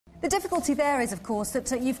The difficulty there is, of course,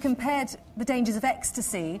 that you've compared the dangers of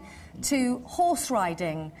ecstasy to horse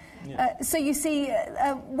riding. Yeah. So you see,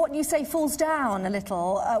 what you say falls down a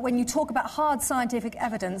little when you talk about hard scientific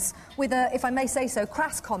evidence with a, if I may say so,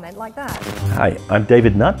 crass comment like that. Hi, I'm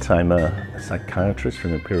David Nutt. I'm a psychiatrist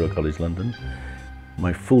from Imperial College London.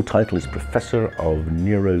 My full title is Professor of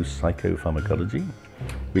Neuropsychopharmacology,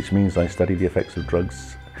 which means I study the effects of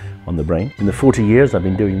drugs on the brain. In the 40 years I've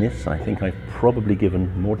been doing this, I think I've probably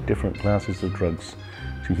given more different classes of drugs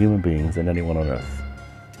to human beings than anyone on earth.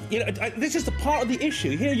 You know, this is the part of the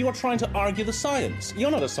issue. Here you are trying to argue the science.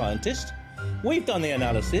 You're not a scientist. We've done the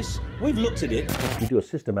analysis. We've looked at it. If you do a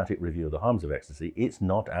systematic review of the harms of ecstasy, it's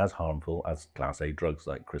not as harmful as Class A drugs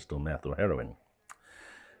like crystal meth or heroin.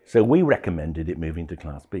 So we recommended it moving to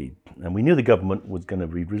Class B, and we knew the government was going to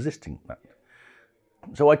be resisting that.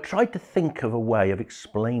 So I tried to think of a way of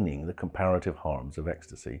explaining the comparative harms of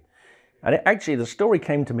ecstasy. And actually, the story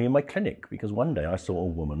came to me in my clinic, because one day I saw a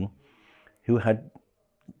woman who had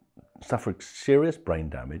suffered serious brain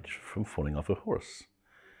damage from falling off a horse.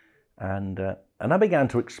 And I began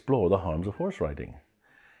to explore the harms of horse riding.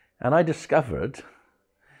 And I discovered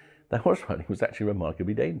that horse riding was actually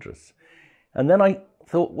remarkably dangerous. And then I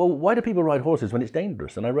thought, well, why do people ride horses when it's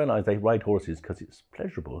dangerous? And I realized they ride horses because it's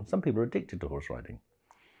pleasurable. And some people are addicted to horse riding.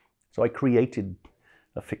 So I created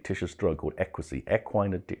a fictitious drug called Equasy,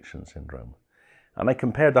 equine addiction syndrome. And I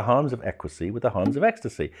compared the harms of Equasy with the harms of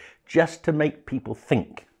ecstasy, just to make people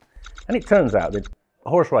think. And it turns out that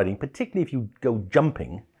horse riding, particularly if you go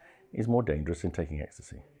jumping, is more dangerous than taking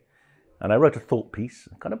ecstasy. And I wrote a thought piece,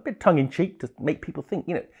 kind of a bit tongue-in-cheek, to make people think,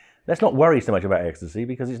 you know, let's not worry so much about ecstasy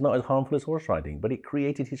because it's not as harmful as horse riding, but it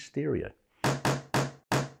created hysteria.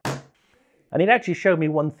 And it actually showed me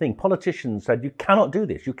one thing. Politicians said, you cannot do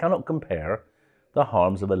this. You cannot compare the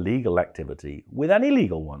harms of a legal activity with an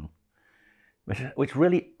illegal one. Which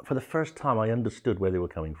really, for the first time, I understood where they were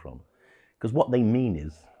coming from. Because what they mean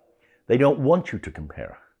is, they don't want you to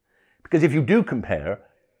compare. Because if you do compare,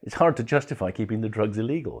 it's hard to justify keeping the drugs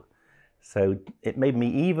illegal. So it made me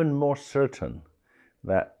even more certain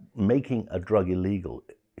that making a drug illegal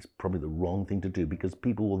is probably the wrong thing to do, because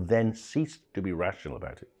people will then cease to be rational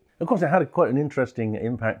about it. Of course, it had quite an interesting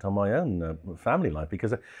impact on my own family life,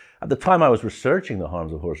 because at the time I was researching the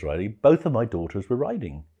harms of horse riding, both of my daughters were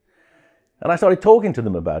riding. And I started talking to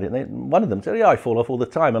them about it, and one of them said, yeah, I fall off all the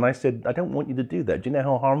time. And I said, I don't want you to do that. Do you know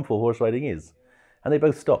how harmful horse riding is? And they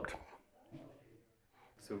both stopped.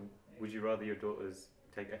 So would you rather your daughters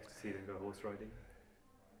take ecstasy than go horse riding?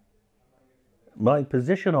 My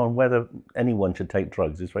position on whether anyone should take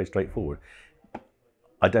drugs is very straightforward.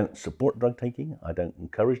 I don't support drug taking, I don't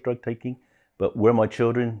encourage drug taking, but were my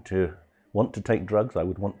children to want to take drugs, I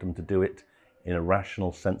would want them to do it in a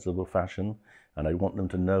rational, sensible fashion, and I want them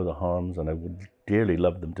to know the harms, and I would dearly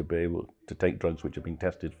love them to be able to take drugs which have been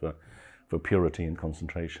tested for purity and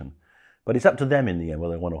concentration. But it's up to them in the end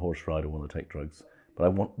whether they want a horse ride or want to take drugs. But I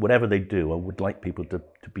want, whatever they do, I would like people to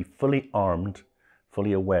be fully armed,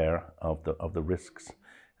 fully aware of the risks,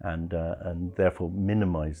 and therefore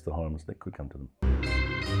minimize the harms that could come to them.